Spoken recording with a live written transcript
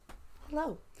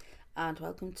Hello, and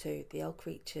welcome to the All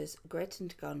Creatures Great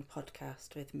and Gone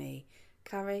podcast with me,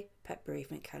 Carrie, Pet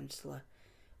Bereavement Counsellor.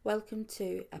 Welcome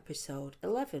to episode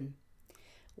 11,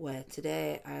 where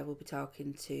today I will be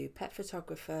talking to pet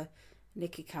photographer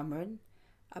Nikki Cameron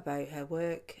about her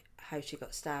work, how she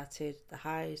got started, the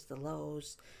highs, the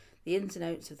lows, the ins and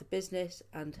outs of the business,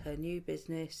 and her new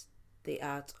business, The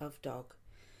Art of Dog.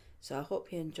 So I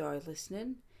hope you enjoy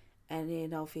listening. Any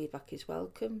and all feedback is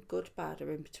welcome, good, bad,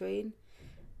 or in between.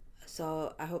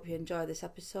 So I hope you enjoy this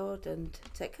episode and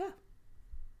take care.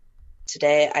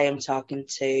 Today I am talking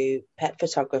to pet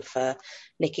photographer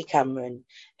Nikki Cameron,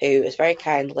 who has very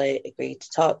kindly agreed to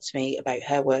talk to me about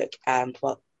her work and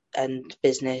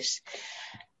business.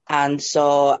 And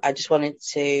so I just wanted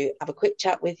to have a quick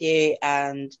chat with you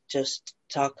and just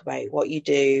talk about what you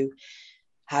do,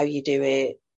 how you do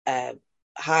it,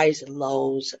 highs and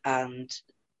lows, and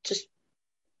just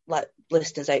let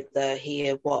listeners out there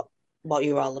hear what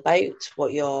you're all about,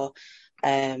 what your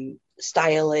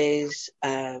style is,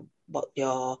 what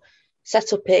your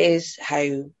setup is,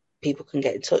 how people can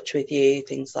get in touch with you,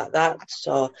 things like that.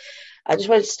 So I just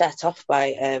wanted to start off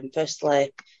by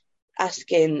firstly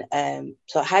asking,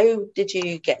 so how did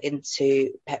you get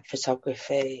into pet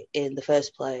photography in the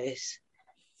first place?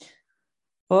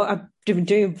 Well, I've been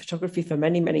doing photography for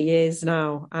many, many years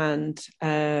now, and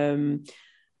I'm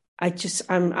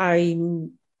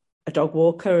a dog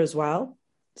walker as well.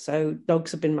 So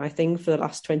dogs have been my thing for the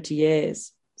last 20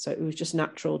 years. So it was just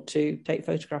natural to take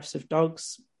photographs of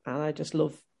dogs, and I just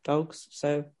love dogs.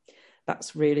 So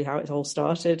that's really how it all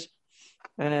started.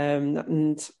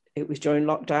 And it was during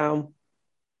lockdown,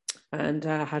 and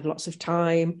I had lots of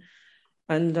time.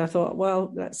 And I thought,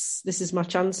 well, this is my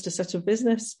chance to set up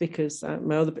business, because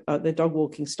the dog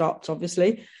walking stopped,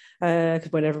 obviously,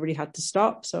 because when everybody had to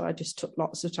stop. So I just took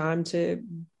lots of time to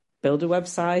build a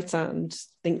website and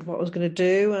think what I was going to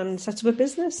do and set up a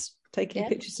business, taking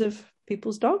pictures of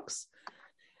people's dogs.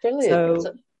 Brilliant.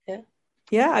 So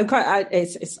I'm quite.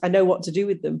 I know what to do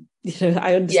with them.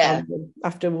 I understand them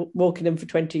after walking them for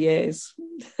 20 years.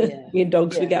 Me and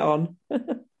dogs, we get on.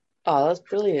 Oh, that's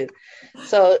brilliant.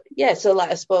 So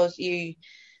like I suppose you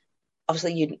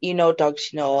obviously you know dogs,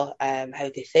 how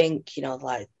they think,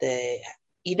 like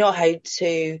you know how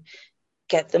to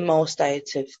get the most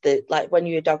out of like when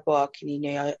you're a dog walking,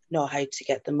 you know how to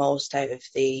get the most out of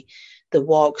the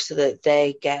walk so that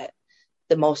they get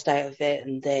the most out of it,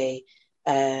 and they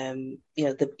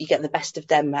you get the best of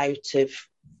them out of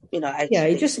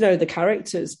you just know the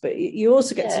characters, but you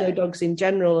also get to know dogs in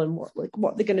general and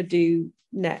what they're going to do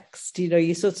next.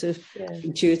 You're sort of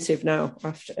intuitive now.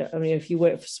 After, if you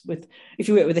work with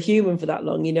a human for that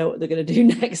long, you know what they're going to do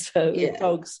next. For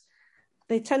dogs,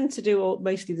 they tend to do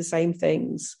mostly the same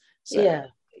things. So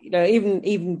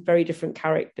even very different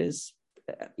characters.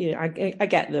 I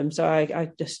get them, so I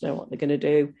just know what they're going to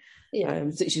do.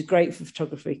 Which is great for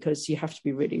photography, because you have to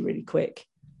be really, really quick.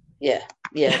 To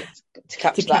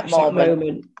catch that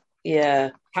moment.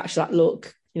 Catch that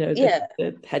look,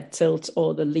 the head tilt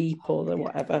or the leap or the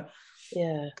whatever.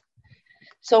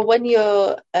 So when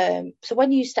you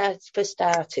first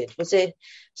started,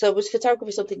 was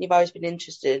photography something you've always been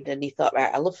interested in, and you thought,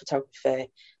 right, I love photography,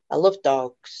 I love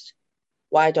dogs,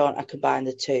 why don't I combine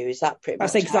the two? Is that pretty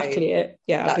much that's exactly it?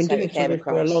 I've been doing photography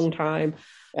for a long time.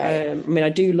 Right. I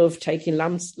do love taking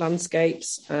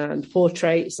landscapes and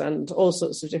portraits and all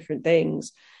sorts of different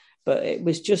things, but it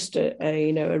was just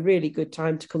a really good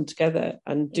time to come together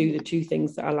and do the two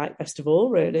things that I like best of all,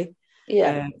 really.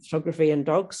 Photography and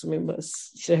dogs. People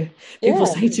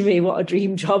say to me, what a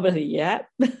dream job. Oh,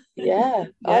 it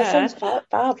sounds fab.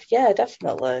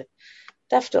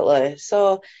 Definitely.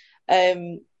 So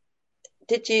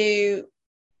did you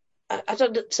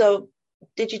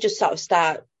just sort of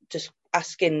start just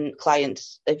asking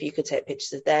clients if you could take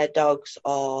pictures of their dogs,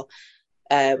 or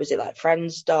was it like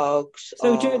friends' dogs?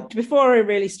 So before I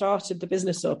really started the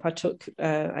business up, I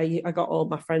got all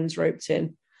my friends roped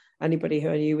in, anybody who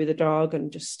I knew with a dog,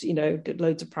 and just did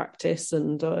loads of practice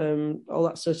and all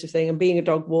that sort of thing. And being a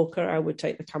dog walker, I would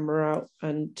take the camera out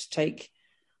and take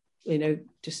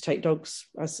dogs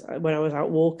when I was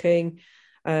out walking.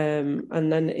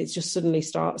 And then it just suddenly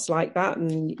starts like that,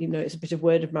 and it's a bit of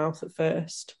word of mouth at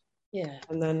first,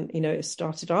 and then it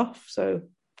started off. So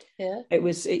it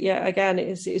was again,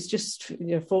 it's just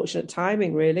fortunate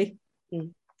timing, really.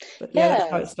 But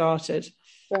that's how it started.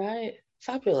 Right,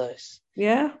 fabulous.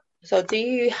 So do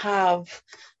you have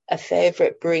a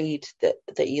favorite breed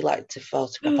that you like to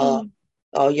photograph,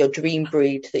 or your dream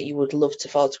breed that you would love to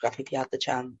photograph if you had the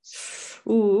chance?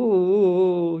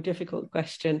 Ooh, difficult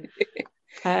question.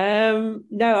 No,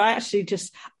 I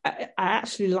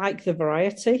actually like the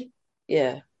variety.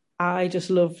 Yeah. I just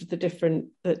loved the different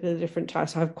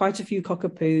types. I have quite a few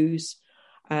cockapoos.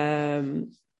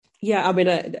 Yeah, I mean,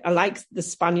 I like the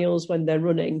spaniels when they're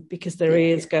running because their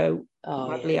ears go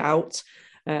madly out.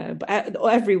 But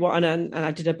everyone, and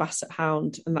I did a basset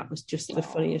hound, and that was just the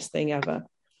funniest thing ever.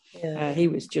 Yeah. He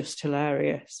was just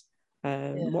hilarious.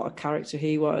 What a character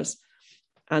he was.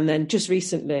 And then just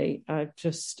recently, I've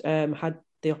just had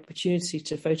the opportunity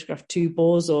to photograph 2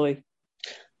 borzoi,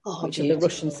 which are the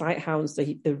Russian sight hounds,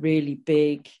 the really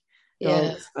big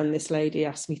dogs. And this lady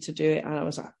asked me to do it, and I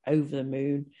was like over the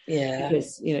moon.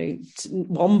 Because, you know,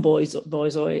 1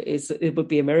 borzoi it would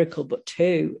be a miracle, but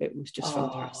 2, it was just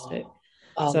fantastic.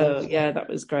 So yeah, that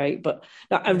was great. But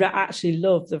I actually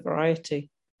love the variety.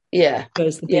 Yeah.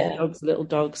 Because the big dogs, the little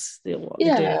dogs, what they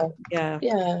do. Yeah.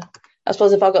 Yeah. I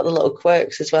suppose they've all got the little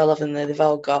quirks as well, haven't they? They've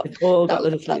all got the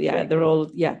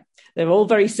little, they're all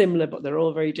very similar, but they're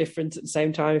all very different at the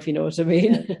same time, if you know what I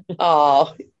mean.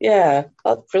 Oh, yeah.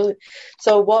 That's brilliant.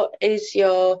 So what is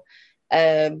your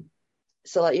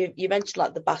so like you mentioned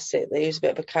like the Basset, they use a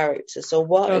bit of a character. So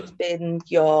what has been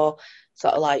your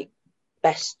sort of like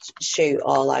best shoot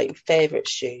or like favourite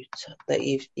shoot that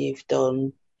you've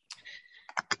done?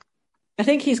 I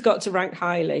think he's got to rank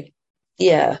highly.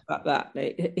 Yeah. About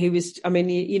that. He was, I mean,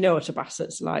 you know what a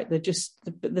Basset's like. They're just,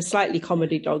 they're slightly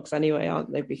comedy dogs anyway,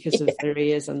 aren't they? Because of their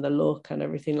ears and the look and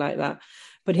everything like that.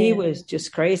 But he was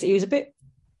just crazy. He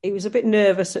was a bit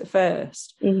nervous at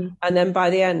first. And then by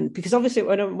the end, because obviously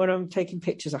when I'm taking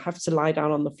pictures, I have to lie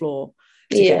down on the floor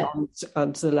to get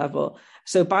onto the level.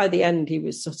 So by the end, he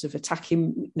was sort of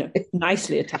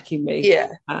nicely attacking me. Yeah.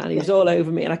 And he was all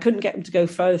over me. And I couldn't get him to go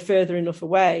further enough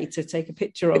away to take a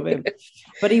picture of him.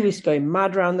 But he was going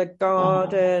mad around the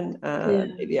garden.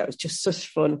 And it was just such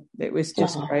fun. It was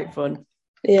just great fun.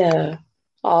 Yeah.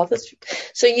 Oh, that's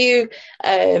so you'll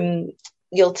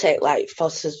take like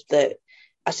photos that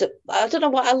I don't know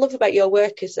what I love about your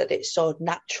work is that it's so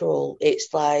natural.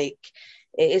 It's like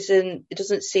it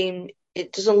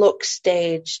doesn't look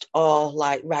staged or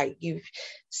like, right, you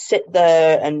sit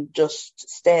there and just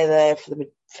stay there for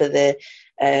the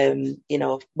you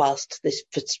know, whilst this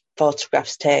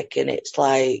photograph's taken. It's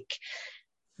like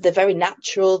they're very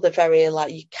natural, they're very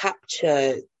like you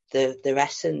capture their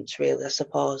essence really, I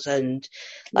suppose. And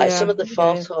like some of the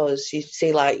photos you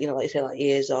see, like, you know, like you say, like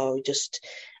ears or just,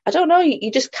 I don't know,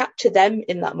 you just capture them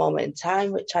in that moment in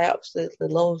time, which I absolutely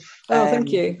love. Oh,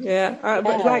 thank you. Yeah.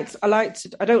 But I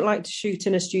don't like to shoot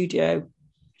in a studio.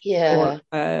 Yeah.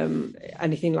 Or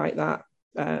anything like that.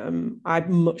 I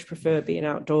much prefer being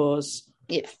outdoors.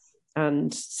 Yeah.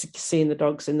 And seeing the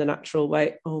dogs in the natural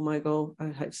way. Oh my God, I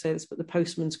hate to say this, but the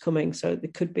postman's coming, so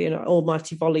there could be an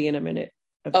almighty volley in a minute.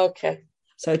 Okay.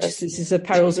 So this is the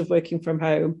perils of working from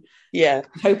home. Yeah.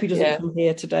 I hope he doesn't come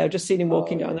here today. I've just seen him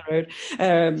walking down the road.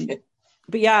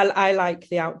 But yeah, I like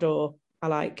the outdoor. I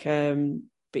like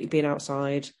being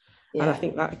outside. And I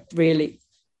think that really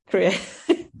creates...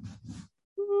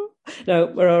 No,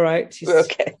 we're all right. We're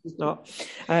okay. She's not.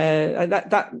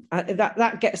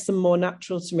 That gets them more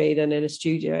natural to me than in a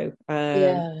studio.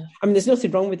 I mean, there's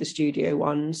nothing wrong with the studio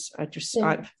ones.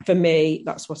 For me,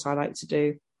 that's what I like to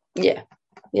do. Yeah,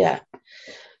 yeah.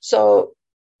 So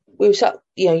we've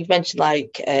you've mentioned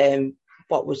like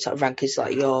what would sort of rank as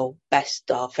like your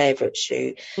best or favourite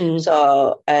shoot.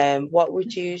 So what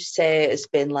would you say has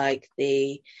been like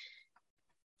the,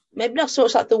 maybe not so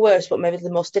much like the worst, but maybe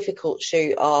the most difficult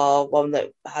shoot, or one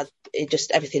that had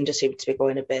everything just seemed to be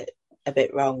going a bit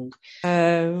wrong?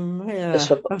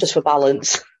 Just for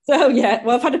balance. So yeah,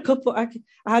 well, I've had a couple. I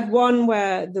had one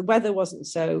where the weather wasn't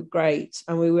so great,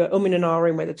 and we were umming and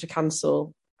ahhing whether to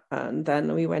cancel. And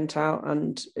then we went out,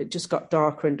 and it just got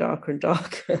darker and darker and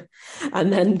darker,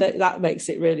 and then that makes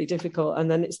it really difficult. And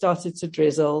then it started to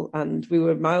drizzle, and we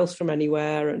were miles from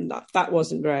anywhere, and that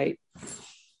wasn't great.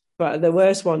 But the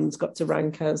worst ones got to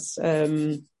rank as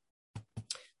when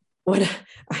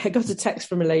I got a text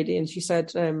from a lady, and she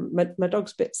said, my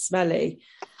dog's a bit smelly.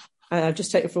 I've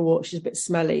just taken her for a walk. She's a bit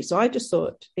smelly. So I just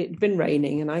thought it'd been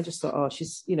raining, and I just thought, oh,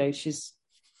 she's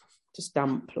just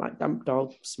damp, like damp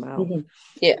dog smell.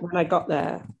 Yeah. When I got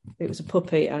there, it was a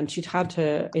puppy, and she'd had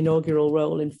her inaugural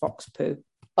role in fox poo.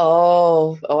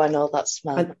 Oh, I know that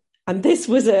smell. And this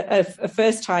was a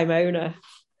first-time owner.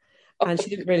 And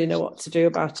she didn't really know what to do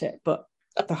about it, but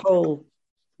the whole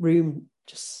room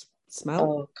just smelled.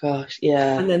 Oh gosh,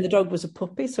 yeah. And then the dog was a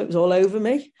puppy, so it was all over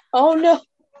me. Oh no!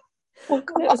 Oh,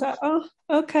 and it was like, oh,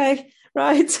 okay,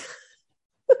 right.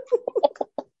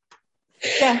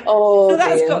 Yeah. Oh, so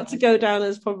that's got to go down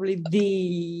as probably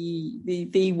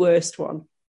the worst one.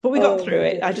 But we got through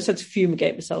it. I just had to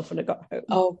fumigate myself when I got home.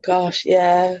 Oh gosh,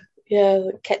 yeah. yeah,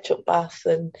 ketchup bath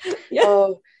and Yeah.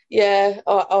 oh yeah,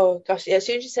 oh gosh, yeah. As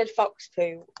soon as you said fox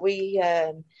poo, we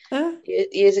Uh,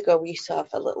 years ago we used to have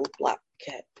a little black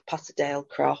Patterdale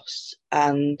cross,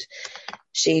 and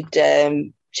she'd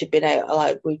been out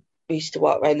like we used to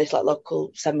walk around this like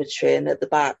local cemetery, and at the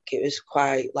back it was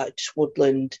quite like just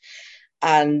woodland,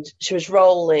 and she was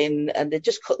rolling, and they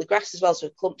just cut the grass as well, so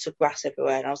clumps of grass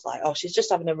everywhere, and I was like, oh, she's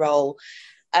just having a roll.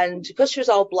 And because she was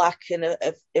all black and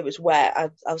it was wet,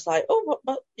 I was like, oh, what,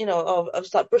 oh, I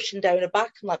was like brushing down her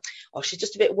back. I'm like, oh, she's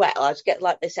just a bit wet. I'll just get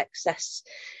like this excess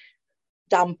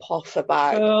damp off her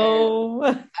back.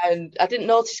 oh, And I didn't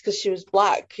notice because she was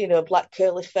black, black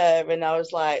curly fur. And I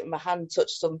was like, my hand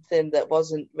touched something that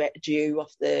wasn't dew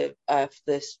off the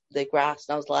grass.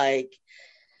 And I was like,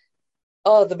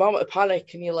 oh, the moment of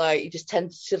panic. And you just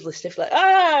tentatively sniff like,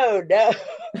 oh, no.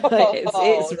 it's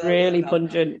Oh, no, no, really no.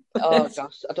 pungent. Oh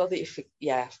gosh, I don't think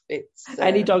it's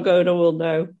Any dog owner will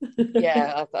know.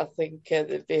 yeah. I think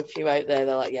there'd be a few out there.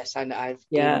 They're like, yes, I do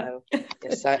Yeah. know.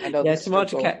 Yes, I know Yeah, the tomato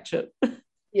struggle. ketchup.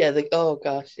 Yeah, oh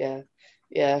gosh, yeah,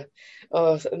 yeah.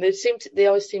 Oh, and they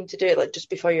always seem to do it like just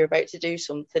before you're about to do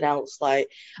something else. Like,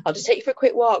 I'll just take you for a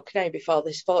quick walk now before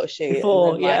this photo shoot, and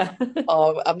Before, then like, yeah.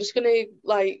 oh, I'm just gonna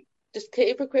like just take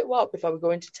you for a quick walk before we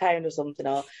go into town or something,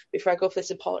 or before I go for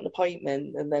this important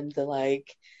appointment. And then they're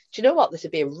like, do you know what? This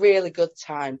would be a really good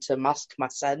time to mask my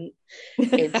scent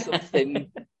in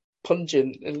something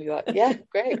pungent. And you're like, yeah,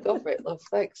 great, go for it, love,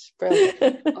 thanks,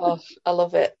 brilliant. Oh, I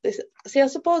love it. I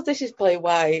suppose this is probably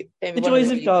why maybe The one of the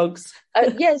joys of reasons. dogs.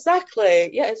 Yeah, exactly.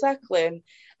 Yeah, exactly. And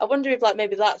I wonder if like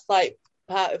maybe that's like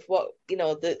part of what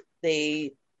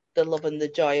the love and the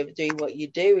joy of doing what you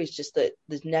do is just that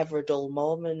there's never a dull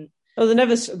moment. Oh, they're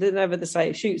never the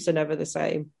same. Shoots are never the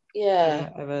same. Yeah,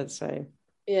 Ever the same.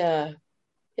 yeah,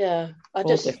 yeah. All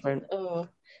different.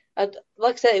 I'd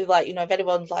like to say, like, if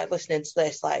anyone's like listening to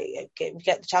this, like, get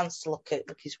the chance to look at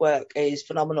his work, is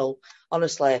phenomenal.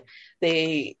 Honestly,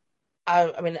 I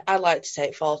mean, I like to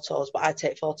take photos, but I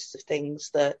take photos of things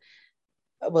that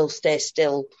will stay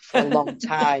still for a long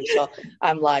time. So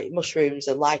I'm like mushrooms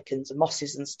and lichens and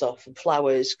mosses and stuff and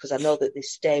flowers, because I know that they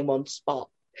stay in one spot.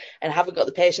 And I haven't got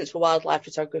the patience for wildlife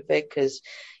photography, because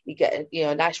you get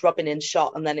a nice robin in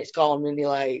shot and then it's gone, and you're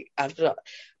like, I've not.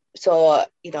 So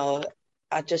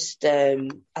I just I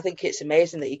think it's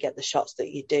amazing that you get the shots that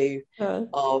you do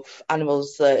of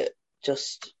animals that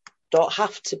just don't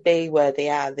have to be where they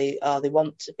are. They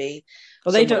want to be.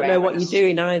 Well, they don't know somewhere what you're else.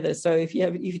 doing either. So if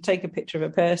you take a picture of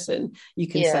a person, you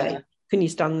can say, can you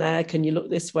stand there? Can you look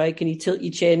this way? Can you tilt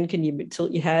your chin? Can you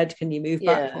tilt your head? Can you move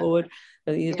back, forward?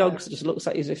 And the dog just looks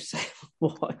at you as if to say,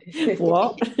 what?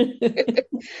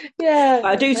 Yeah.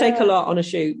 I do take a lot on a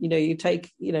shoot. You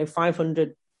take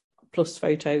 500 plus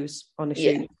photos on a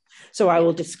shoot. So I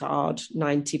will discard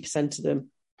 90% of them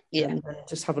and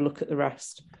just have a look at the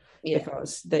rest.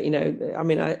 Because I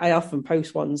mean, I often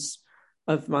post ones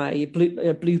of my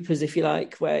bloopers, if you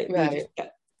like, where you just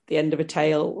get the end of a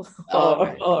tail,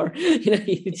 or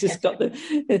you just got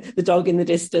the dog in the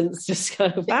distance, just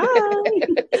kind of bye,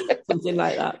 something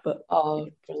like that. But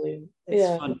brilliant!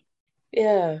 It's fun.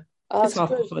 Yeah, it's half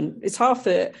the fun. It's half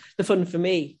the fun for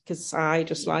me, because I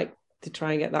just like to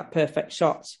try and get that perfect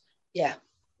shot. Yeah.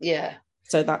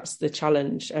 So that's the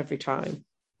challenge every time.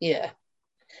 Yeah.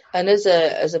 And as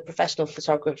a professional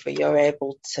photographer, you're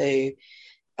able to,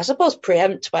 I suppose,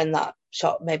 preempt when that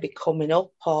shot may be coming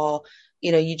up, or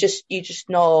you just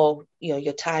know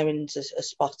your timings are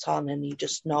spot on, and you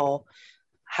just know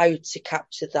how to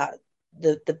capture that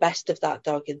the best of that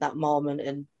dog in that moment,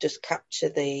 and just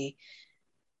capture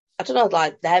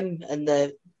like them and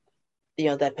their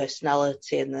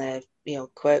personality and their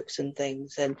quirks and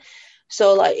things. And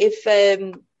so like if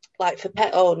like for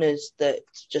pet owners that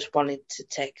just wanted to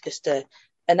take just a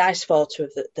nice photo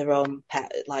of their own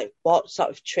pet, like what sort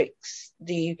of tricks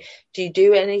do you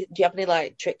have any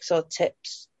like tricks or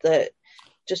tips that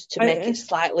just to make it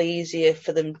slightly easier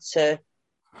for them to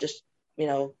just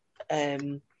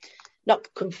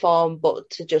not conform, but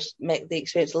to just make the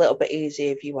experience a little bit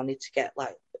easier if you wanted to get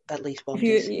like at least one?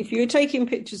 If you're taking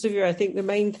pictures of I think the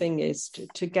main thing is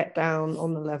to get down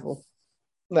on the level.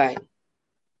 Right.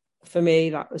 For me,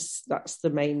 that's the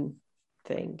main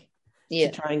thing.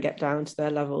 To try and get down to their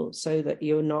level, so that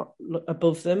you're not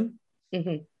above them,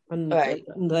 and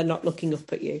they're not looking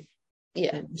up at you.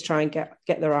 Just try and get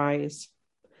their eyes.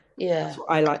 That's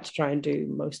what I like to try and do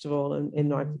most of all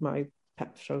in my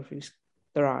pet photography,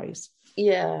 their eyes.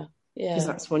 Because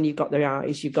that's when you've got their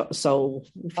eyes, you've got the soul,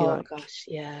 if you like. Gosh,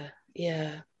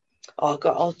 oh, I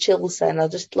got all chills then. I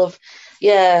just love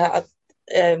there's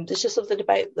just something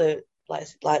about the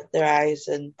like their eyes,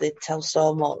 and they tell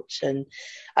so much. And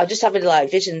I was just having like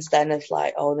visions then of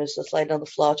like owners just laying on the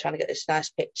floor trying to get this nice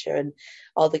picture, and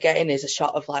all they're getting is a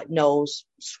shot of like nose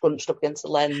scrunched up against the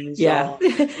lens. Yeah, Or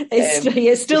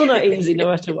it's still not easy no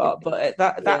matter what, but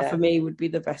that for yeah, me would be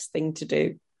the best thing to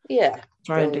do. yeah,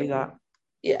 Try and do brilliant. that.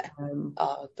 Yeah.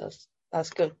 Oh, that's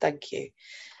good. Thank you.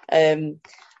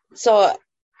 So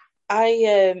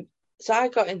I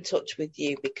got in touch with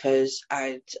you because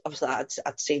I'd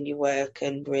seen your work,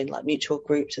 and we're in like mutual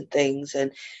groups and things,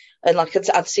 and like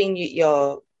I'd seen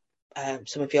your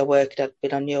some of your work. And I'd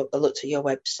been on I looked at your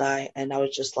website, and I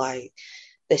was just like,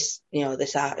 this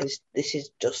this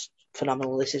is just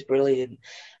phenomenal. This is brilliant.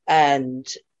 And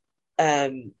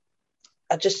I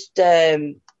just I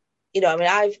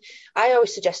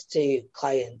always suggest to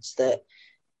clients that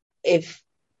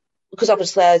because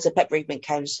obviously as a pet bereavement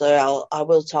counsellor, I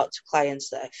will talk to clients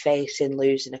that are facing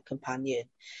losing a companion.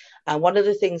 And one of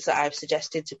the things that I've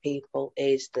suggested to people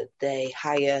is that they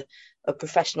hire a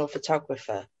professional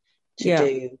photographer to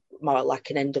do more like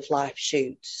an end of life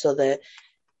shoot, so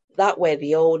that way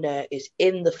the owner is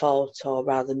in the photo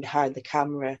rather than behind the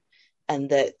camera, and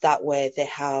that way they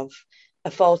have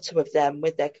a photo of them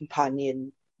with their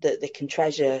companion that they can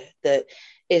treasure, that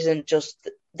isn't just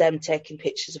them taking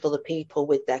pictures of other people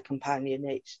with their companion.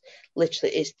 It's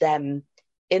literally is them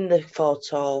in the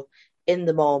photo in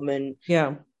the moment.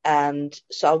 Yeah. And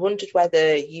so I wondered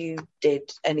whether you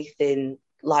did anything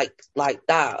like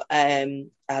that,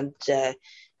 and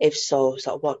if so,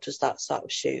 sort of what does that sort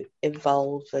of shoot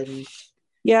involve? And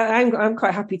yeah, I'm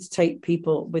quite happy to take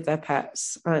people with their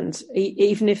pets, and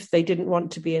even if they didn't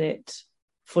want to be in it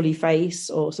fully face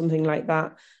or something like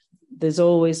that, there's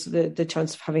always the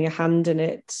chance of having a hand in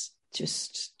it,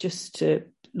 just to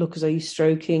look as though you're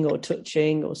stroking or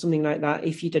touching or something like that.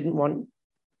 If you didn't want,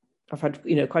 I've had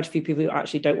quite a few people who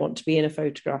actually don't want to be in a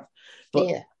photograph, but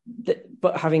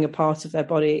but having a part of their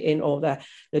body in, or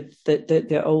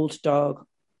the old dog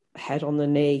head on the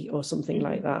knee or something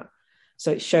like that.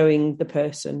 So it's showing the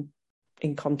person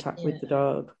in contact with the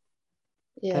dog.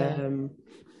 Yeah.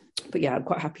 But yeah, I'm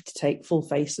quite happy to take full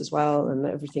face as well and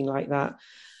everything like that.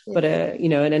 Yeah. But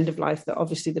an end of life that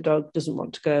obviously the dog doesn't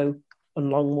want to go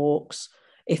on long walks,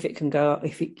 if it can go,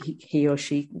 if he or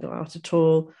she can go out at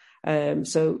all.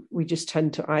 So we just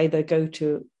tend to either go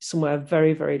to somewhere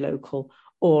very, very local,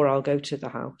 or I'll go to the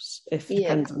house.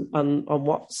 Depends on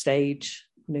what stage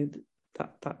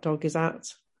that dog is at.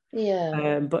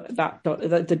 Yeah. But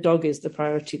the dog is the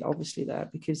priority, obviously, there,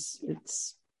 because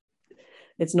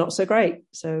it's not so great.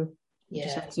 So you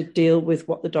just have to deal with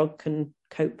what the dog can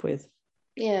cope with.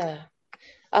 Yeah.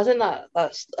 I think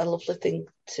that's a lovely thing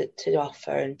to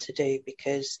offer and to do,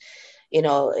 because, in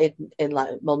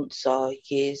like months or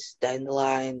years down the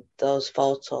line, those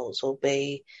photos will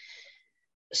be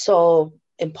so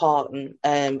important,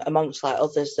 amongst like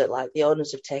others that like the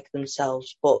owners have taken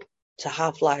themselves, but to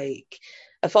have like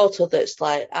a photo that's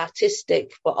like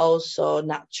artistic but also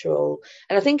natural.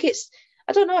 And I think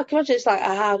I don't know, I can imagine it's like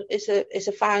it's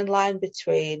a fine line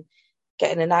between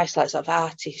getting a nice like sort of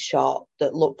arty shot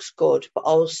that looks good, but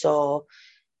also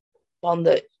one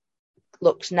that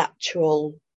looks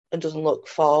natural and doesn't look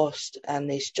forced,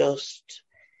 and is just,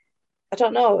 I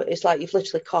don't know, it's like you've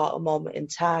literally caught a moment in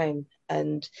time.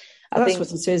 And I think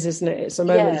that's what it is, isn't it? It's a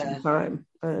moment in time,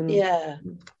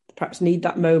 and perhaps need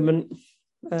that moment.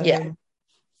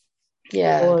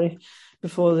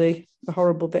 Before the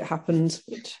horrible bit happens.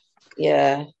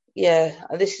 And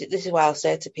this is why I'll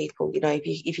say to people,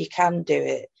 if you can do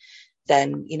it,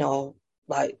 then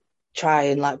like try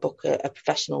and like book a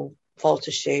professional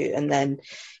photo shoot, and then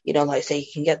like say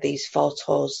you can get these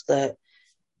photos that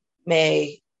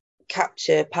may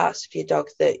capture parts of your dog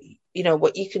that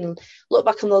what you can look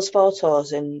back on those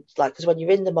photos, and like, because when you're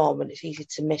in the moment it's easy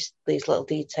to miss these little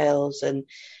details and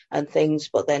things,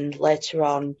 but then later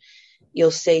on you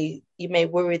may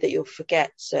worry that you'll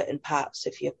forget certain parts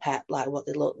of your pet, like what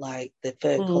they look like, the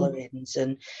fur colourings,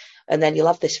 and then you'll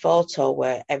have this photo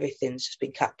where everything's just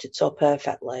been captured so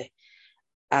perfectly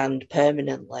and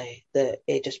permanently that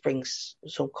it just brings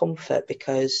some comfort,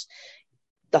 because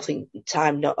nothing,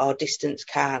 time or distance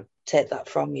can't take that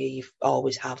from you. You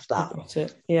always have that. Got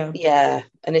it. Yeah. Yeah.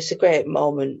 And it's a great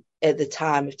moment at the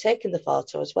time of taking the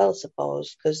photo as well, I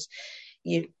suppose, because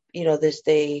there's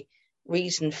the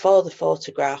reason for the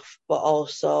photograph, but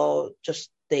also just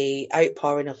the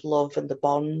outpouring of love and the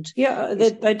bond. Yeah,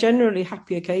 they're generally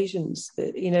happy occasions.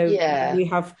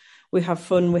 We have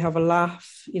fun, we have a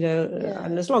laugh,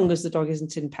 and as long as the dog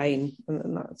isn't in pain,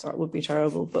 and that would be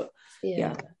terrible. But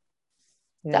yeah.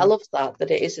 I love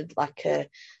that it isn't like a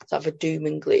sort of a doom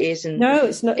and gloom. No,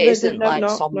 it's not. It isn't like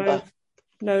somber.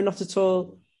 no, not at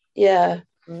all. Yeah.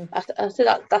 Mm. I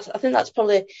think that's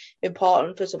probably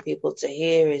important for some people to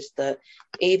hear, is that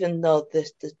even though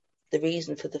the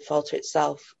reason for the photo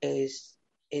itself is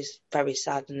very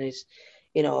sad and is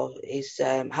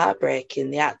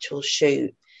heartbreaking, the actual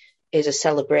shoot is a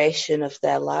celebration of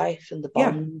their life and the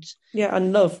Yeah, bond. yeah,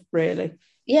 and love, really.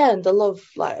 Yeah, and the love,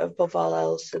 like above all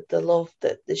else, the love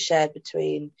that they shared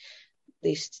between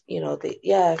these,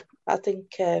 I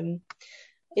think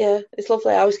yeah, it's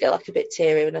lovely. I always get like a bit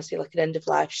teary when I see like an end of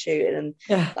life shooting and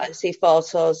Yeah, like see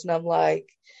photos, and I'm like,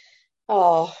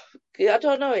 oh, I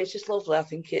don't know. It's just lovely. I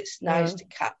think it's nice yeah.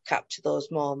 to capture those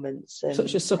moments. Such a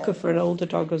And sucker for an older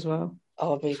dog as well.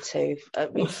 oh, me too.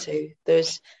 Me too.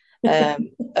 There's a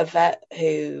vet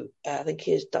who I think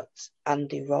he is Dr.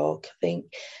 Andy Rourke, I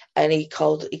think, and he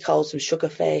calls them sugar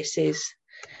faces.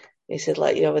 He said,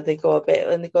 like, when they go a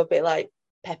bit like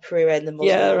peppery around the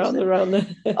Yeah, muzzles. around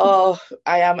the Oh,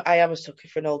 I am a sucker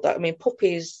for an old dog. I mean,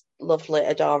 puppy's lovely,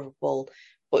 adorable,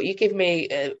 but you give me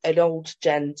an old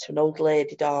gent, an old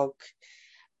lady dog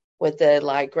with the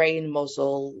like greying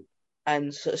muzzle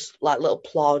and sort of like little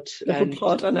plod little and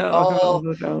plod. I know. oh,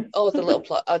 I'll go. the little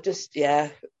plod. I'm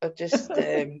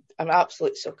an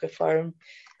absolute sucker for them.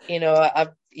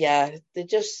 Yeah, they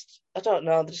just, I don't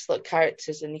know, they're just little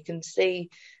characters, and you can see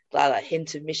like that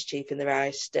hint of mischief in their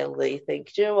eyes still. That you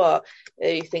think, do you know what?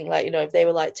 You think like, if they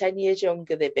were like 10 years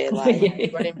younger, they'd be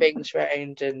like running rings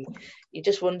round, and you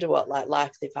just wonder what like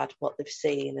life they've had, what they've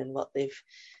seen, and what they've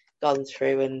gone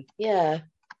through. And yeah,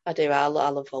 I do. I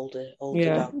love older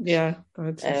Yeah, dogs. yeah.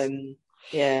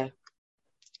 Yeah.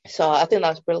 So I think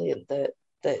that's brilliant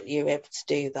that you're able to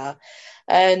do that.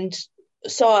 And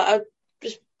so I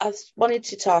wanted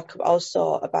to talk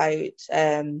also about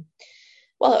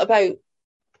about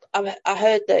I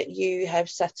heard that you have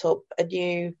set up a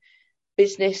new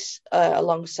business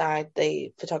alongside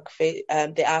the photography,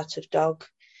 the Art of Dog,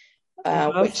 I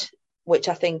have. which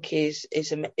I think is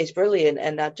brilliant.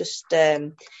 And I just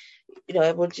I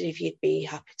wondered if you'd be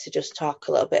happy to just talk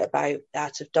a little bit about the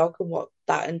Art of Dog and what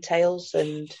that entails.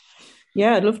 And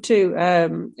Yeah, I'd love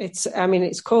to.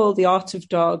 It's called The Art of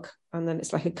Dog, and then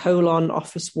it's like a colon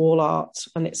office wall art,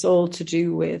 and it's all to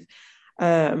do with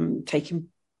taking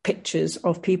pictures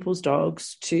of people's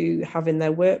dogs to have in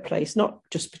their workplace, not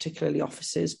just particularly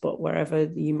offices, but wherever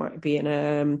you might be in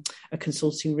a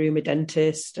consulting room, a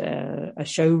dentist, a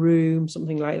showroom,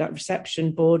 something like that,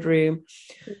 reception, boardroom.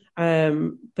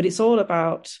 But it's all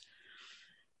about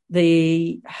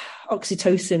the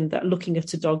oxytocin that looking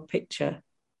at a dog picture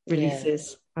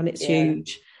releases, and it's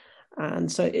huge.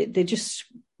 And so they just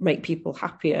make people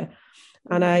happier.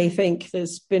 And I think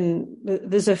there's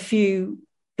a few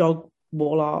dog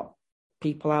wall art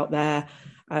people out there,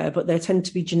 but they tend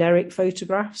to be generic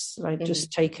photographs, like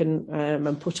just taken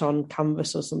and put on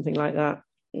canvas or something like that.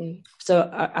 So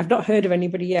I've not heard of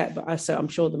anybody yet, but I'm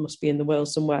sure there must be in the world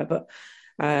somewhere. But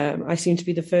I seem to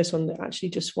be the first one that actually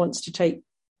just wants to take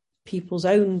people's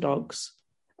own dogs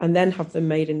and then have them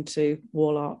made into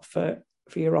wall art for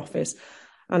your office.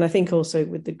 And I think also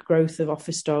with the growth of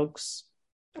office dogs,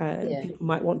 people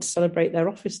might want to celebrate their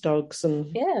office dogs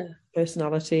and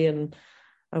personality and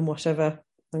whatever,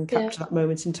 and capture that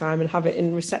moment in time and have it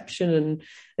in reception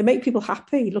and make people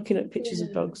happy. Looking at pictures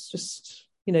of dogs just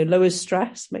lowers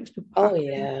stress, makes people happy.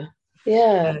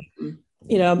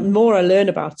 The more I learn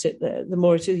about it, the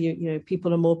more it is,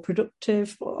 people are more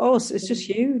productive. It's just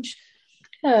huge.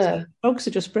 So dogs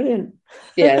are just brilliant.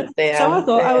 Yeah, they So are. I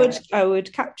thought I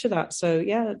would capture that. So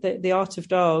yeah, the Art of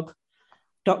Dog.co.uk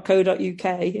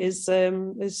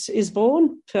is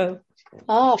born. So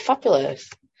fabulous.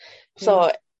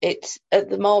 So it's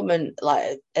at the moment,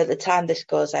 like at the time this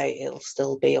goes out, it'll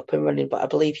still be up and running. But I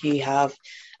believe you have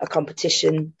a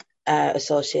competition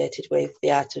associated with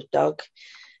the Art of Dog.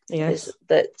 Yes,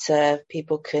 that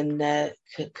people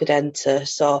could enter.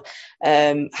 So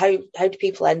how do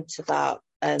people enter that,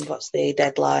 and what's the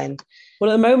deadline?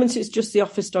 Well, at the moment it's just the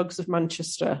Office Dogs of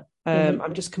Manchester.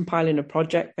 I'm just compiling a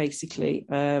project basically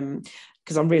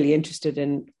because I'm really interested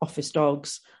in office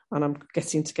dogs, and I'm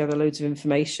getting together loads of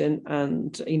information,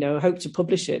 and I hope to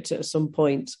publish it at some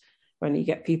point when you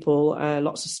get people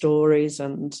lots of stories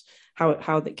and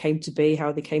how they came to be,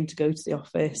 how they came to go to the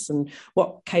office, and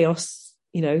what chaos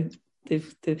the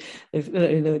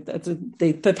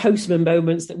postman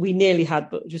moments that we nearly had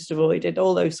but just avoided,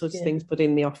 all those sorts of things put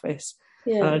in the office.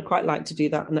 And I'd quite like to do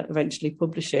that and eventually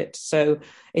publish it. So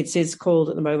it is called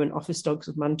at the moment Office Dogs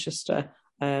of Manchester.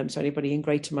 So anybody in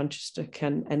Greater Manchester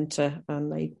can enter, and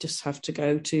they just have to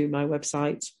go to my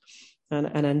website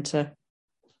and enter.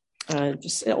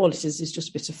 Just all it is just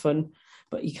a bit of fun,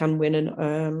 but you can win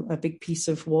a big piece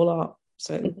of wall art.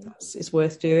 So it's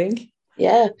worth doing.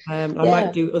 Yeah. I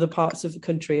might do other parts of the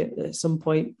country at some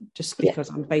point, just because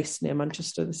I'm based near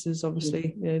Manchester. This is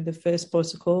obviously the first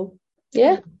port of call.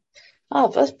 Yeah. Oh,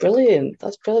 that's brilliant.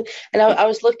 That's brilliant. And I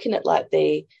was looking at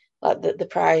the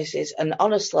prizes, and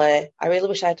honestly, I really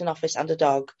wish I had an office and a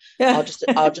dog, or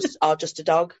just a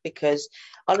dog, because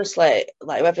honestly,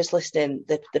 like whoever's listening,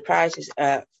 the prizes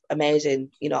are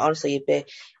amazing. Honestly,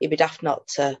 you'd be daft not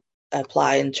to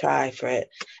apply and try for it.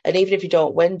 And even if you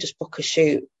don't win, just book a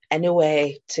shoot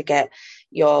anyway to get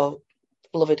your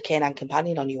beloved canine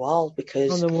companion on your wall,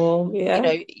 because on the wall,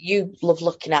 you love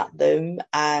looking at them,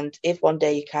 and if one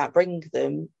day you can't bring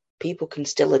them, people can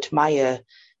still admire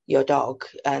your dog,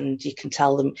 and you can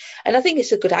tell them. And I think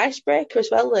it's a good icebreaker as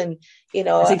well. And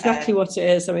that's exactly what it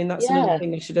is. I mean, that's another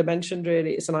thing I should have mentioned.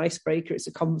 Really, it's an icebreaker. It's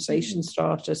a conversation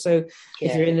starter. So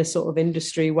if you're in a sort of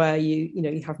industry where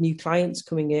you have new clients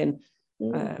coming in,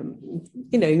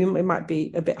 it might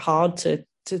be a bit hard to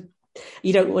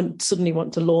you don't suddenly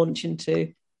want to launch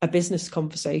into a business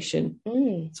conversation.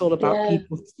 It's all about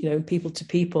people, people to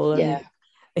people. And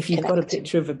if you've got a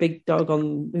picture of a big dog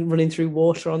running through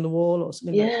water on the wall or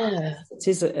something like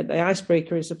that, the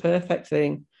icebreaker is a perfect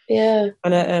thing. Yeah.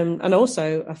 And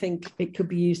also I think it could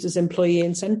be used as employee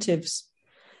incentives,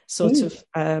 sort of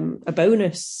a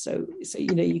bonus. So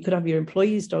you could have your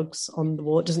employees' dogs on the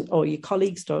wall, or your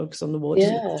colleagues' dogs on the wall. It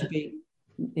doesn't have to be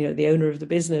the owner of the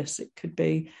business. It could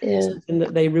be something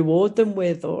that they reward them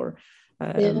with, or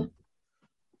and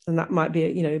that might be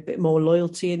a bit more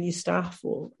loyalty in your staff.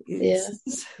 Or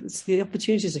the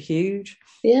opportunities are huge.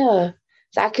 So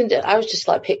I was just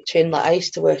picturing, I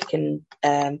used to work in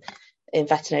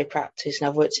veterinary practice, and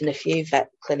I've worked in a few vet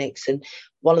clinics, and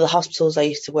one of the hospitals I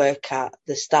used to work at,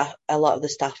 a lot of the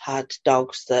staff had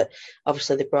dogs that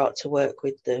obviously they brought to work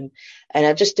with them. And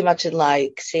I just imagine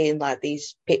seeing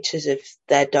these pictures of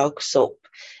their dogs up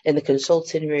in the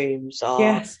consulting rooms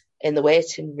or in the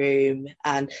waiting room.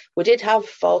 And we did have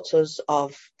photos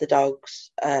of the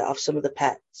dogs, of some of the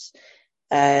pets,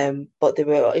 but it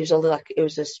was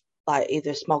either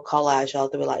a small collage or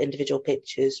they were individual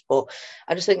pictures. But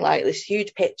I just think this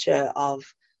huge picture of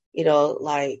this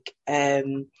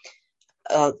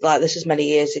is many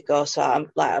years ago, so I'm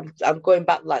going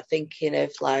back thinking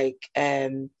of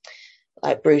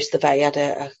Bruce the vet. He had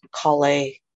a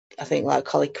collie, I think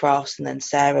collie cross, and then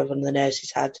Sarah, one of the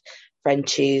nurses, had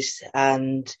Frenchies,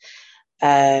 and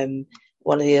one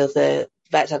of the other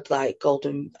vets had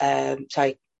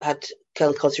had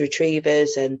curly coated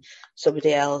retrievers, and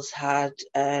somebody else had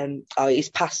he's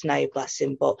passed now, bless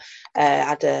him, but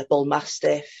had a bull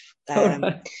mastiff.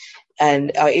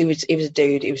 And he was a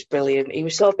dude. He was brilliant. He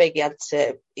was so big. He had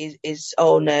to. His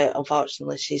owner,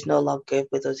 unfortunately, she's no longer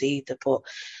with us either. But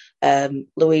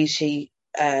Louise, she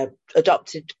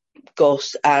adopted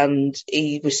Gus, and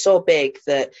he was so big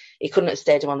that he couldn't have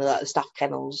stayed in one of the staff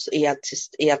kennels. He had to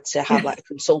have a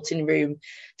consulting room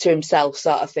to himself,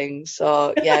 sort of thing.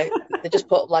 So they just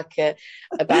put up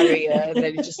a barrier, and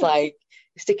then he just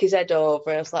stick his head over.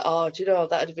 I was like, oh, do you know,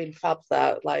 that would have been fab,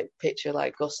 that picture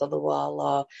Gus on the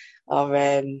wall, or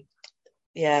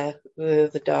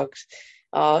the dogs.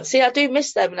 See, I do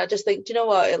miss them, and I just think, do you know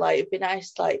what, it'd be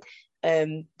nice,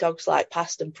 dogs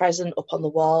past and present up on the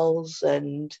walls,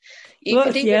 and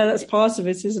that's part of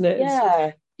it, isn't it?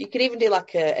 Yeah, you could even do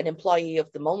an employee of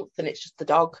the month, and it's just the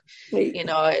dog.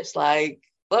 It's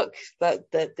look, that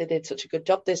they did such a good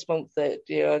job this month, that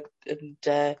and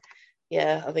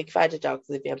I think if I had a dog,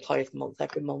 they'd be employee of the month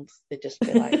every month. They'd just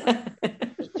be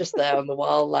just there on the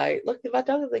wall, look at my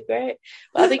dog, they're great.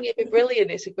 But I think it'd be brilliant.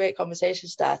 It's a great conversation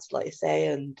starter, like you say,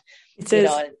 and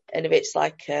and if it's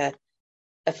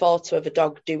a photo of a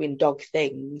dog doing dog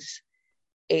things,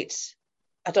 it's,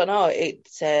 I don't know,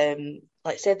 it's say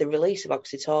the release of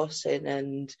oxytocin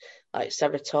and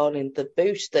serotonin, the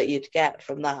boost that you'd get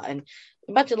from that. And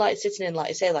imagine sitting in, an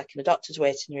doctor's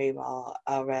waiting room or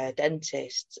a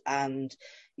dentist, and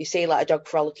you see a dog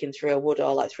frolicking through a wood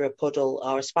or through a puddle,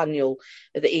 or a spaniel,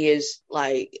 the ears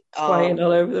flying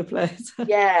all over the place.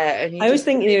 Yeah, and I always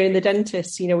think you're in the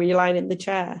dentist, where you're lying in the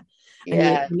chair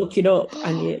and you're looking up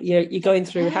and you're going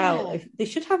through hell. They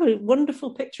should have a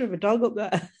wonderful picture of a dog up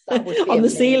there on the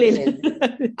ceiling.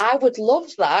 I would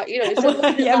love that.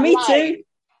 Yeah, me too.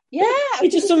 Yeah,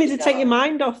 it's just something to take your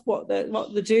mind off what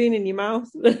they're doing in your mouth.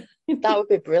 That would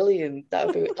be brilliant. That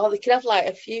would be. Or they could have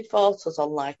a few photos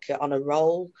on a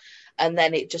roll, and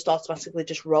then it just automatically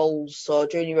just rolls. So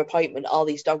during your appointment, all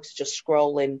these dogs are just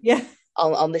scrolling. Yeah.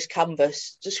 On this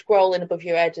canvas, just scrolling above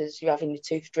your head as you're having your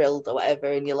tooth drilled or whatever,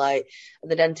 and you're and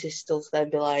the dentist will then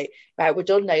be right, we're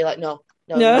done now. You're no,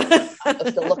 No.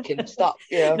 I'm still looking. Stop.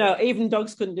 No, even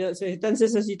dogs couldn't do it. So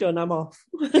dentist says you're done, I'm off.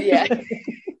 Yeah. I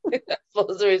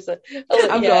suppose there is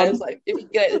I'm gone. It's like, if you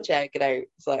can get out the chair, get out.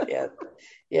 It's like,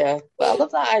 yeah. But I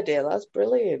love that idea. That's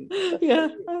brilliant. Yeah.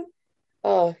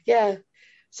 Oh, yeah.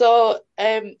 So,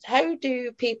 how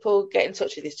do people get in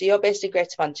touch with you? So you're based in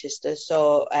Greater Manchester.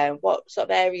 So, what sort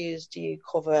of areas do you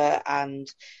cover, and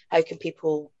how can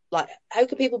people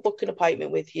book an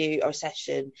appointment with you or a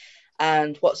session,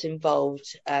 and what's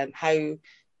involved? How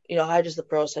does the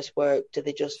process work? Do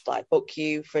they just like book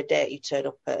you for a date? You turn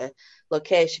up at a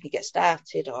location, you get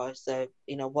started, or is there,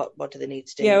 what do they need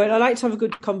to do? Yeah, well, I like to have a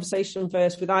good conversation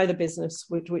first with either business,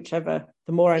 whichever.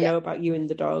 The more I know about you and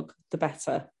the dog, the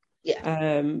better.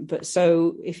 Yeah. But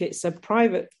so if it's a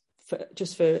private,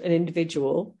 just for an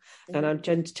individual, then I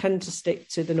tend to stick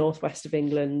to the northwest of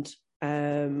England,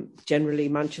 generally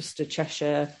Manchester,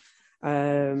 Cheshire,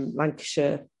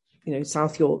 Lancashire,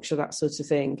 South Yorkshire, that sort of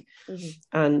thing.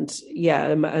 And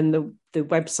the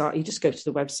website, you just go to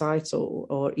the website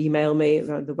or email me.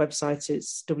 The website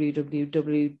is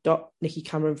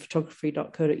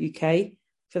www.nickycameronphotography.co.uk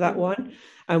for that one.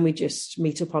 And we just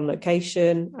meet up on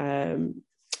location,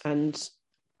 and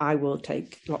I will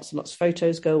take lots and lots of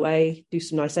photos, go away, do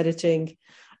some nice editing,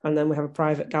 and then we have a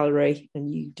private gallery,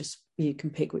 and you can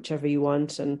pick whichever you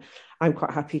want. And I'm quite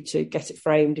happy to get it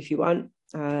framed if you want,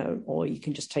 or you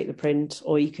can just take the print,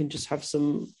 or you can just have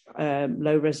some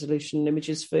low resolution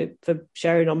images for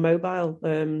sharing on mobile,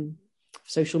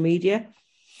 social media.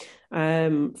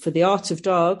 For The Art of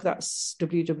Dog, that's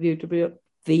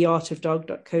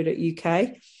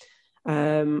www.theartofdog.co.uk.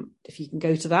 If you can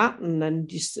go to that, and then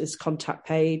just this contact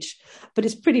page, but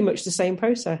it's pretty much the same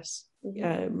process.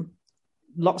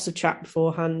 Lots of chat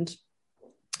beforehand,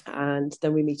 and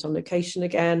then we meet on location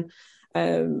again.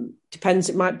 Depends.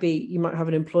 You might have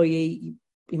an employee,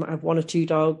 you might have one or two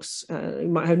dogs, you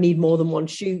might need more than one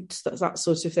shoot, that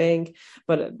sort of thing,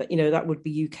 but that would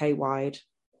be UK wide.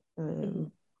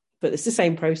 But it's the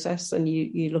same process, and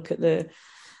you look at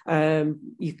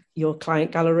your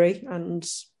client gallery, and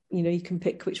you can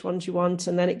pick which ones you want,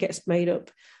 and then it gets made up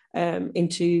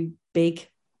into big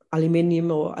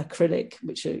aluminium or acrylic,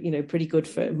 which are pretty good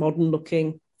for modern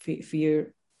looking for your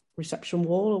reception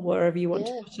wall or wherever you want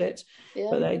to put it.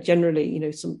 But they're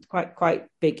generally some quite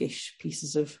biggish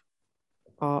pieces of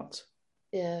art.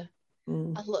 I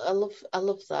love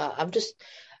that. I'm just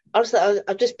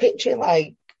picturing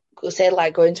like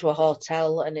going to a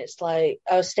hotel, and it's like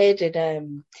I stayed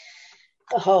in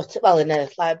a hotel, in a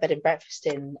bed and breakfast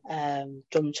in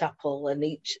Drumchapel, and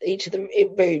each of the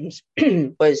rooms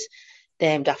was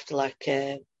named after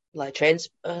train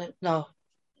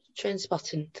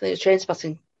spotting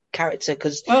character,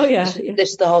 because this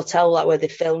is the hotel where they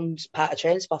filmed part of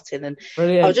Trainspotting. And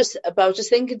brilliant. I was just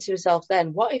thinking to myself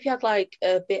then, what if you had a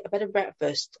bed and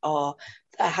breakfast, or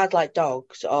I had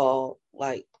dogs, or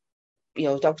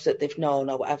dogs that they've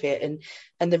known or whatever,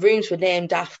 and the rooms were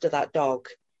named after that dog,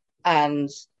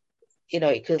 and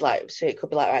it could be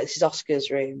right, this is Oscar's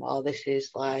room, or this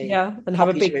is and have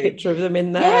a big room. Picture of them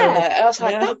in there. And I was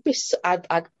like, that'd be I'd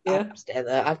stay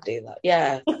there, I'd do that.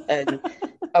 And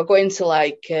I'll go into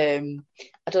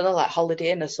I don't know, Holiday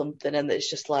Inn or something, and it's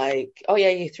just you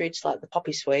threw just the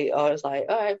Poppy Suite, or it's all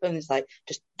right, and it's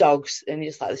just dogs, and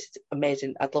you're just this is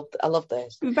amazing. I love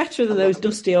this. It'd be better than those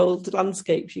dusty old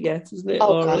landscapes you get, isn't it?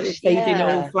 Oh, or fading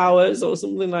old flowers or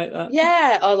something like that.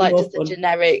 Or just the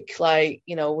generic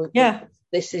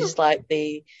this is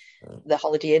the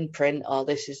Holiday Inn print, or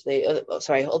this is the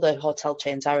other hotel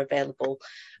chains are available.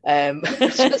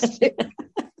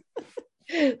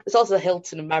 There's also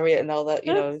Hilton and Marriott and all that,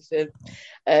 So,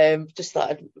 just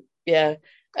that,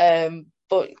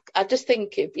 but I just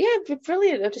think it'd be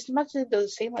brilliant. I just imagine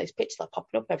those seem these pictures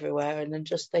popping up everywhere, and then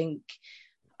just think,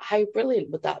 how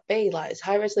brilliant would that be? It's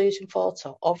high resolution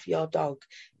photo of your dog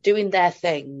doing their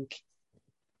thing,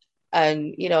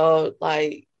 and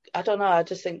I don't know. I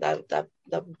just think that'd be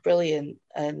brilliant,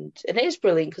 and it is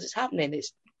brilliant because it's happening.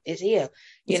 It's here.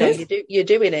 You're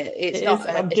doing it. It's not.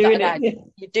 You're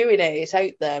doing it. It's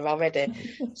out there already.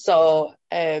 So,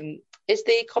 is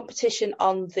the competition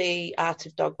on the Art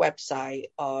of Dog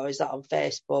website, or is that on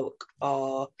Facebook?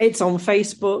 Or it's on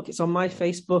Facebook. It's on my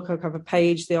Facebook. I have a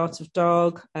page, The Art of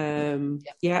Dog.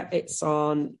 It's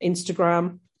on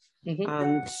Instagram,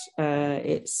 and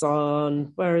it's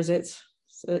on, where is it?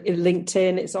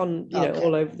 LinkedIn. It's on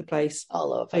all over the place.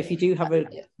 All over. So if you do have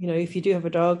a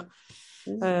dog,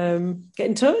 get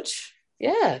in touch.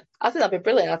 I think that'd be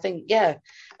brilliant. I think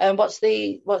what's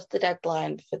the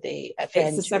deadline for the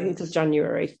it's the 7th of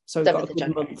January, so we've got a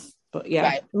good month. But yeah,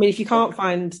 Right. I mean, if you can't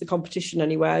find the competition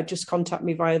anywhere, just contact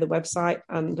me via the website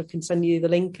and I can send you the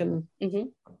link and we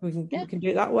can do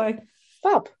it that way.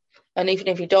 Fab. And even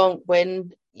if you don't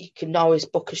win, you can always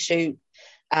book a shoot,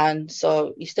 and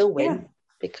so you still win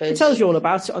because it tells you all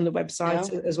about it on the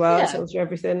website as well. Yeah. It tells you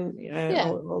everything,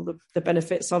 all the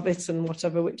benefits of it and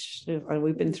whatever, which and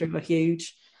we've been through a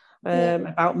huge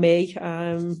about me.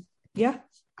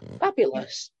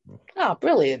 Fabulous. Oh,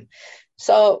 brilliant.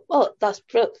 So, well,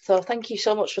 so thank you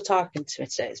so much for talking to me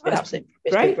today. It's been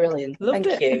been brilliant. Loved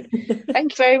Thank you.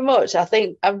 Thank you very much. I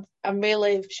think I'm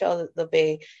really sure that there'll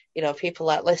be, people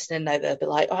like listening now that'll be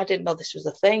like, oh, I didn't know this was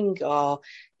a thing, or,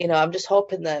 I'm just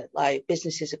hoping that like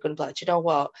businesses are going to be like, do you know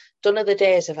what? Done are the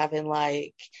days of having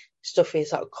like stuffy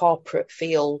sort of corporate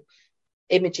feel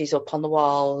images up on the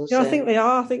walls. I think they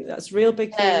are. I think that's a real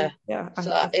big thing. Yeah,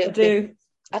 so I do.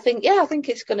 I think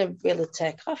it's going to really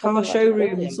take off. Car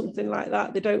showroom, something like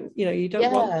that. They don't, you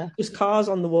don't want just cars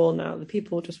on the wall now. The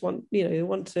people just want, they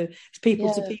want to. It's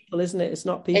people to people, isn't it? It's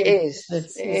not people. It is.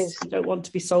 It is. You don't want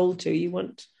to be sold to. You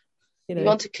want, you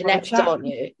want to connect, don't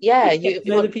you? Yeah, you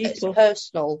know the people. It's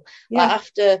personal. Yeah. Like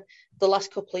after the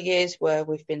last couple of years where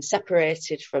we've been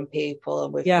separated from people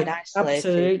and we've been isolated.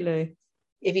 Absolutely.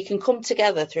 If you can come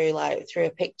together through a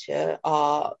picture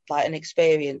or like an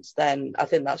experience, then I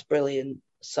think that's brilliant.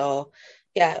 So,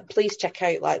 yeah, please check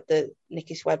out like the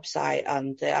Nikki's website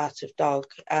and the Art of Dog,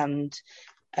 and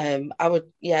I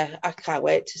can't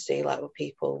wait to see like what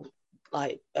people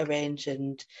like arrange,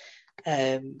 and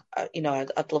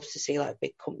I'd love to see like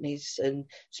big companies and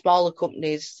smaller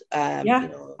companies. Either,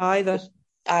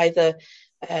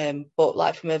 but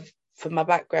like from my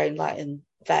background, like in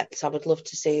vets, I would love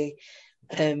to see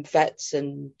vets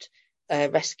and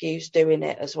rescues doing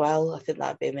it as well. I think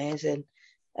that'd be amazing.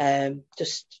 I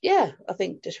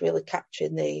think just really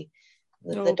capturing the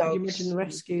dogs. Can you imagine the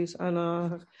rescues? And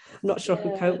I'm not sure I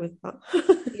could cope with that.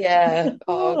 Yeah.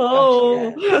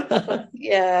 Oh, gosh,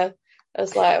 yeah. I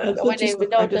was like,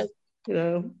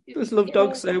 just love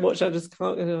dogs so much. I just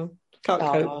can't, can't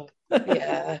cope.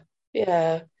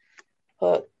 Yeah.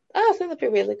 But I think that'd be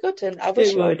really good, and I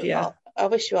wish I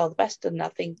wish you all the best. And I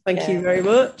think thank you very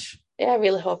much. Yeah, I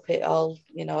really hope it all.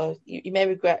 You may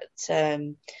regret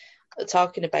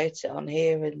talking about it on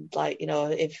here, and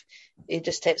if it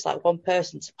just takes like one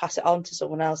person to pass it on to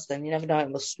someone else, then you never know,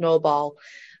 it will snowball.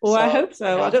 Well, I hope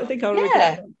so. I don't think I'll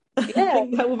regret it. Yeah,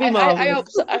 that would be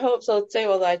marvelous. I hope so too.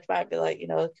 Although I might be like,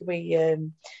 can we?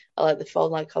 I like the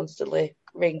phone like constantly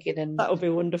ringing, and that would be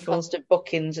wonderful. Constant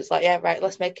bookings. It's like, right,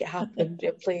 let's make it happen,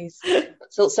 please.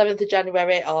 Till 7th of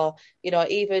January, or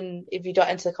even if you don't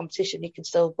enter the competition, you can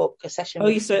still book a session. Oh,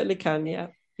 you certainly can. Yeah.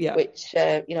 Which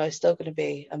is still going to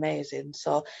be amazing.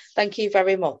 So thank you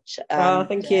very much.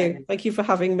 Thank you for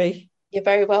having me. You're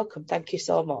very welcome. Thank you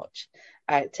so much.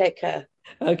 All right, take care.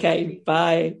 Okay,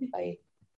 bye. Bye.